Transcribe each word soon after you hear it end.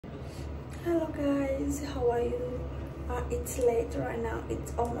Hello guys, how are you? It's late right now.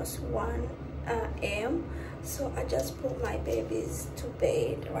 It's almost 1 a.m. so I just put my babies to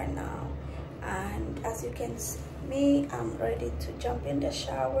bed right now, and as you can see me, I'm ready to jump in the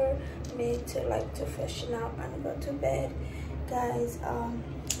shower, me to freshen up and go to bed, guys.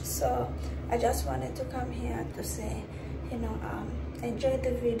 So I just wanted to come here to say, enjoy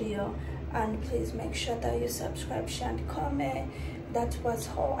the video, and please make sure that you subscribe, share and comment. That was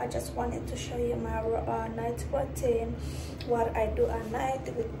all. I just wanted to show you my night routine, what I do at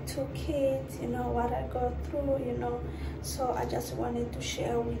night with 2 kids, what I go through, so I just wanted to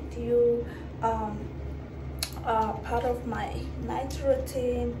share with you part of my night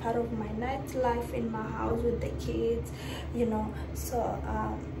routine, part of my night life in my house with the kids, so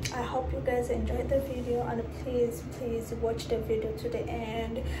I hope you guys enjoyed the video, and please watch the video to the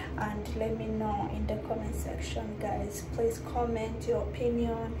end and let me know in the comment section, guys. Please comment your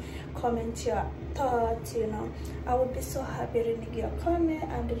opinion, comment your thoughts. I would be so happy reading your comment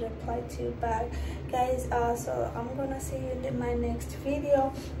and reply to you back, guys. So I'm gonna see you in my next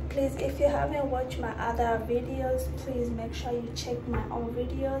video. Please, if you haven't watched my other videos, please make sure you check my own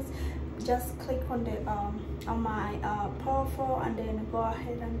videos. Just click on the on my profile and then go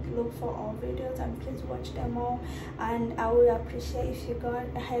ahead and look for all videos, and please watch them all, and I will appreciate if you go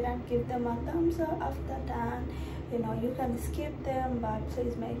ahead and give them a thumbs up. After that, you can skip them, but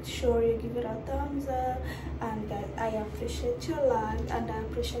please make sure you give it a thumbs up. And guys, I appreciate your love and I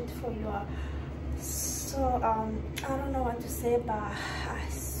appreciate for your I don't know what to say, but I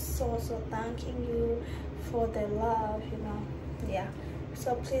so thanking you for the love, yeah.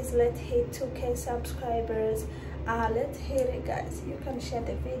 So please, let's hit 2K subscribers. Let's hit it, guys. You can share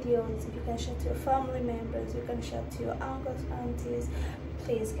the videos, you can share to your family members, you can share to your uncles, aunties.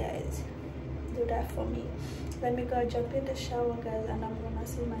 Please, guys, do that for me. Let me go jump in the shower, guys, and I'm gonna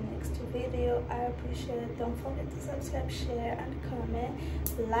see my next video. I appreciate it. Don't forget to subscribe, share and comment,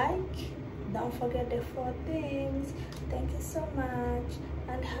 like. Don't forget the 4 things. Thank you so much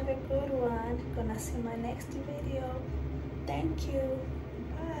and have a good one. Gonna see my next video. Thank you.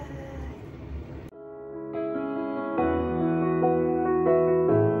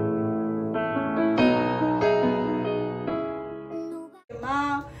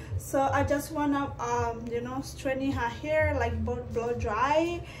 Bye. So I just wanna straightening her hair, like blow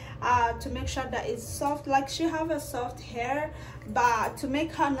dry, to make sure that it's soft. Like, she have a soft hair, but to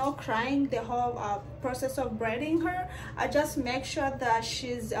make her not crying the whole process of braiding her, I just make sure that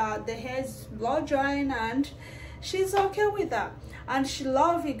she's the hair is blow drying and she's okay with that, and she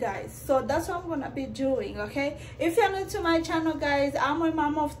love it, guys. So that's what I'm gonna be doing. Okay, if you're new to my channel, guys, I'm a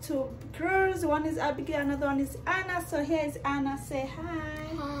mom of 2 girls. One is Abigail, another one is Anna. So here is Anna. Say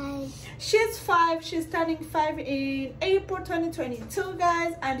hi. Hi. She's 5. She's turning 5 in April 2022,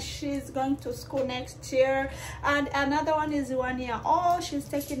 guys, and she's going to school next year. And another one is 1 year old. She's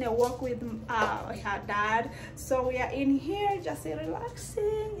taking a walk with her dad. So we are in here just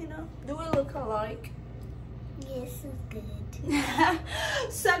relaxing. Do we look alike? Yes, it's good.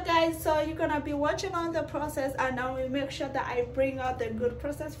 So guys, so you're gonna be watching on the process, and I will make sure that I bring out the good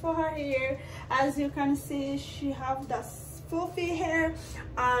process for her hair. As you can see, she have the fluffy hair,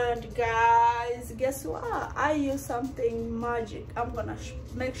 and guys, guess what? I use something magic. I'm gonna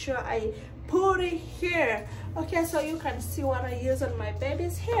make sure I put it here. Okay, so you can see what I use on my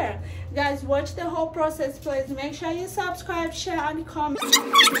baby's hair. Guys, watch the whole process. Please make sure you subscribe, share and comment.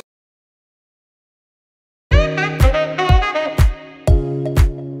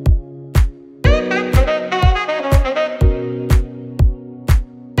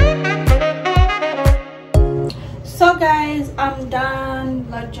 So guys, I'm done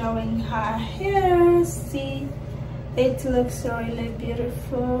blow drying her hair. See, it looks really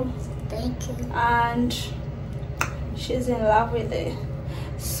beautiful. Thank you. And she's in love with it.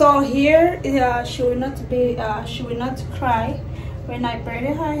 So here, she will not cry when I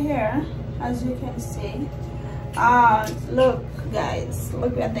braid her hair, as you can see. Look, guys,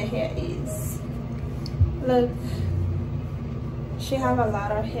 look where the hair is. Look, she have a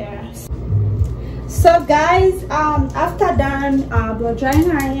lot of hair. So guys, after done blow drying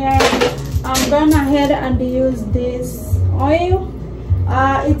her hair, I'm going ahead and use this oil.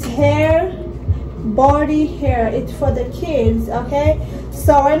 It's hair, body hair. It's for the kids. Okay,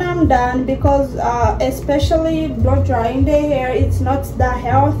 so when I'm done, because especially blow drying the hair, it's not that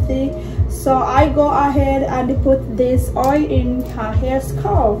healthy, so I go ahead and put this oil in her hair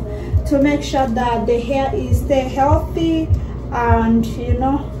scalp to make sure that the hair is stay healthy and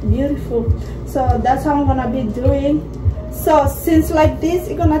beautiful. So that's how I'm gonna be doing. So since like this,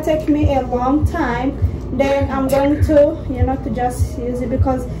 it's gonna take me a long time, Then I'm going to, you know, to just use it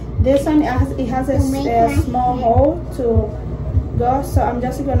because this one it has a small hole to go. So I'm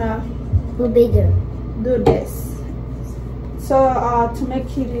just gonna go bigger. Do this. So to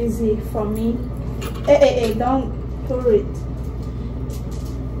make it easy for me. Hey, don't pour it.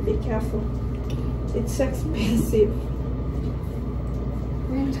 Be careful. It's expensive.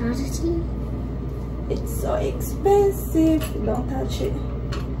 Don't touch it. It's so expensive. Don't touch it.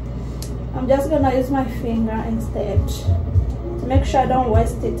 I'm just gonna use my finger instead to make sure I don't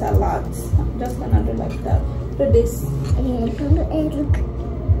waste it a lot. I'm just gonna do like that. Do this. Look.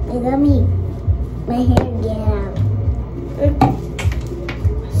 Look at me. My hair get out.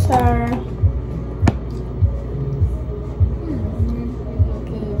 Sorry.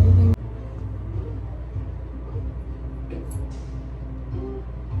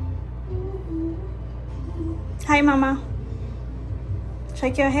 Hi, Mama.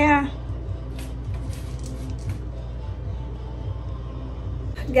 Check your hair.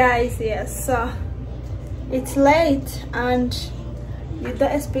 Guys, yes, so it's late and you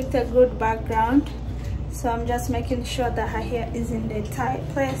don't expect a good background, so I'm just making sure that her hair is in the tight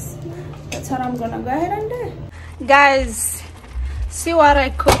place. That's what I'm gonna go ahead and do. Guys, see what I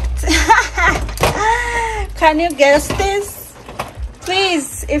cooked. Can you guess this?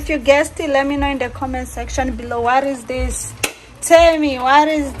 Please, if you guessed it, let me know in the comment section below. What is this? Tell me, what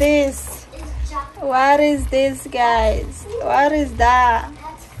is this? What is this, guys? What is that?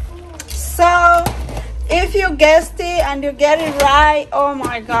 So if you guessed it and you get it right, oh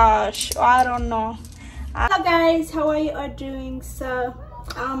my gosh, I don't know. Hello guys, how are you all doing? So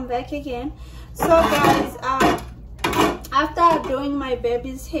I'm back again. So guys, after doing my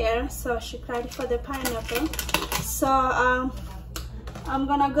baby's hair, so she cried for the pineapple, so I'm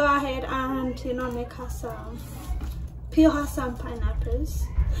gonna go ahead and, you know, make her some, peel her some pineapples.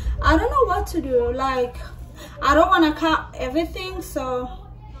 I don't know what to do. Like, I don't want to cut everything, so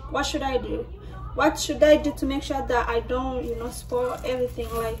what should I do? What should I do to make sure that I don't, you know, spoil everything?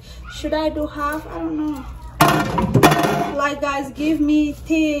 Like, should I do half? I don't know. Like, guys, give me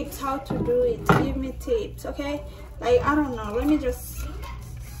tips how to do it. Give me tips, okay? Like, I don't know. Let me just,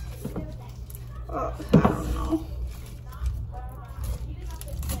 I don't know.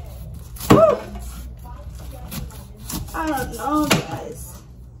 Woo! I don't know, guys.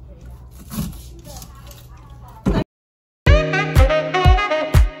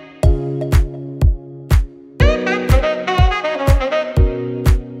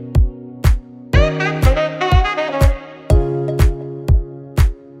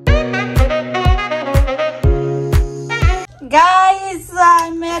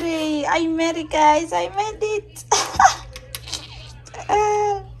 I made it, guys. I made it.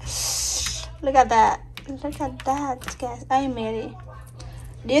 Look at that. Look at that, guys. I made it.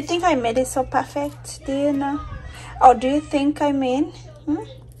 Do you think I made it so perfect? Do you know? Or do you think I mean?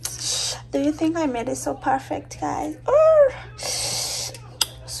 Do you think I made it so perfect, guys?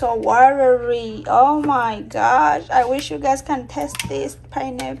 So watery. Oh my gosh. I wish you guys can test this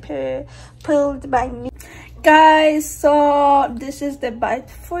pineapple peeled by me. Guys, so this is the bite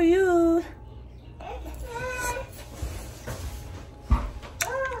for you.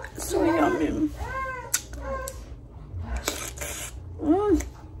 So yummy.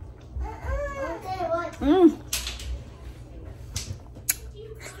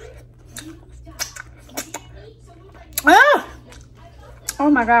 Oh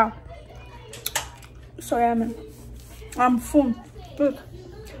my god, so yummy. I'm full. Look,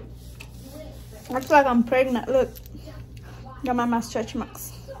 looks like I'm pregnant. Look, got my mouth stretch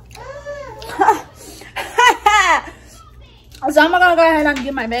marks. So I'm gonna go ahead and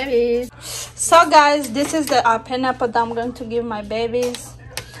give my babies. So guys, this is the pineapple that I'm going to give my babies.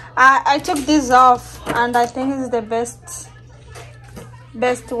 I took this off and I think it's the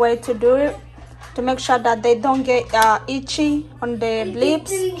best way to do it, to make sure that they don't get itchy on the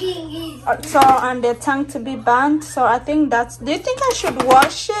lips, so and their tongue to be burnt. So I think that's, do you think I should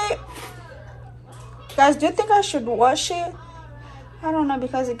wash it, guys? Do you think I should wash it? I don't know,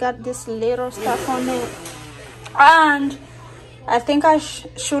 because it got this little stuff on it, and I think I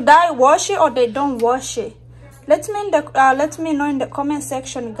should I wash it or they don't wash it? Let me know in the comment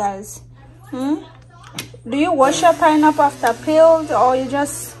section, guys. Do you wash your pineapple after peeled, or you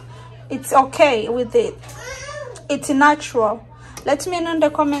just, it's okay with it, it's natural? Let me know in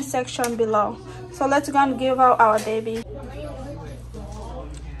the comment section below. So let's go and give out our baby.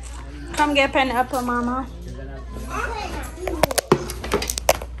 Come get pineapple, mama.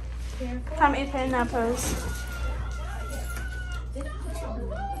 Come eat pineapples.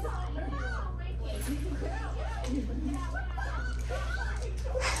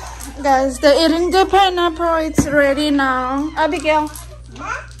 Guys, they're eating the pineapple. It's ready now. Abigail,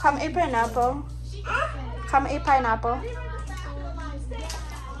 come eat pineapple. Come eat pineapple.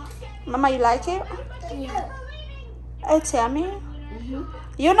 Mama, you like it? Yeah. It's yummy.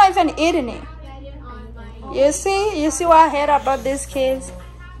 You're not even eating it. You see what I heard about these kids?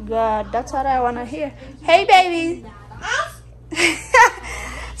 God, that's what I want to hear. Hey, baby.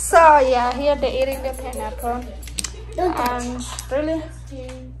 So, yeah, here they're eating the pineapple. And really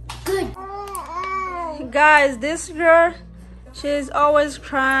Good. Guys, this girl, she's always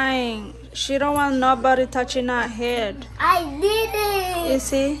crying. She don't want nobody touching her head. I did it. You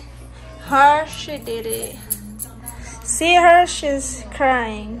see her, she did it. See her, she's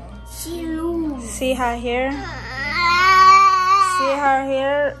crying. She lose. See her hair. See her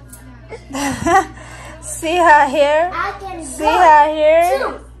hair. See her hair. I can See her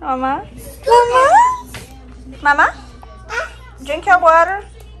hair. Mama. Mama. Drink your water.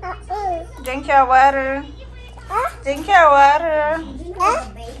 Drink your water. Drink your water.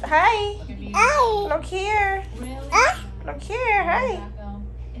 Hi. Look here. Look here. Hi.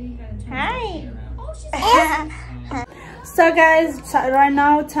 Hi. So guys, right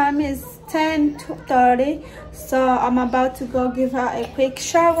now time is 10:30. So I'm about to go give her a quick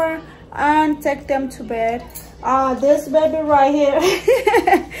shower and take them to bed. This baby right here.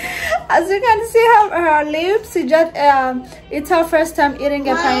 As you can see her lips, it's her first time eating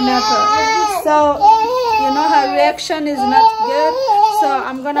a pineapple. So you know her reaction is not good. So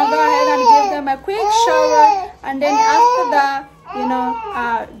I'm gonna go ahead and give them a quick shower, and then after that, you know,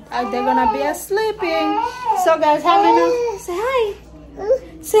 they're gonna be sleeping. So guys, hi Mama. Say hi.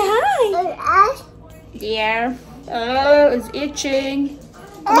 Say hi. Yeah. Oh, it's itching.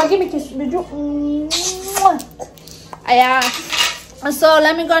 Come on, give me a kiss. Yeah. So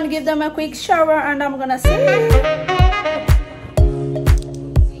let me go and give them a quick shower, and I'm gonna see you.